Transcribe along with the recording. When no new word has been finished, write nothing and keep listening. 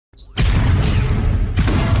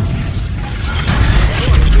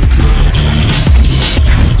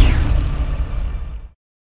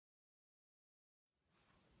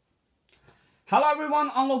Hello everyone,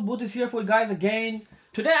 UnlockBoot is here for you guys again.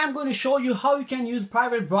 Today I'm going to show you how you can use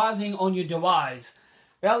private browsing on your device.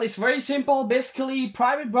 Well, it's very simple. Basically,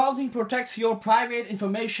 private browsing protects your private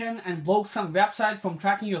information and blocks some websites from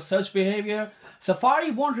tracking your search behavior. Safari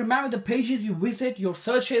won't remember the pages you visit, your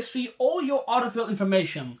search history, or your autofill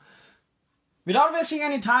information. Without wasting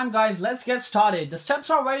any time guys, let's get started. The steps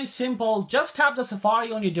are very simple. Just tap the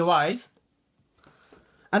Safari on your device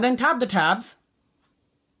and then tap the tabs.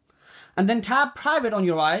 And then tap private on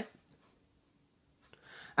your right.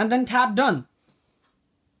 And then tap done.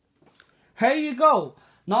 Here you go.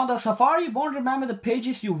 Now the Safari won't remember the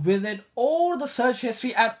pages you visit or the search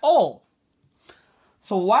history at all.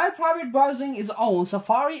 So while private browsing is on,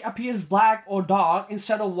 Safari appears black or dark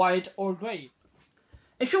instead of white or gray.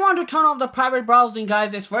 If you want to turn off the private browsing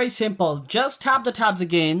guys, it's very simple. Just tap the tabs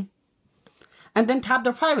again. And then tap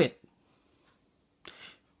the private.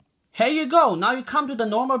 Here you go, now you come to the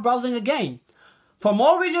normal browsing again. For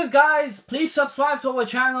more videos guys, please subscribe to our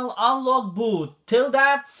channel UnlockBoot. Till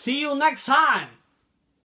that, see you next time.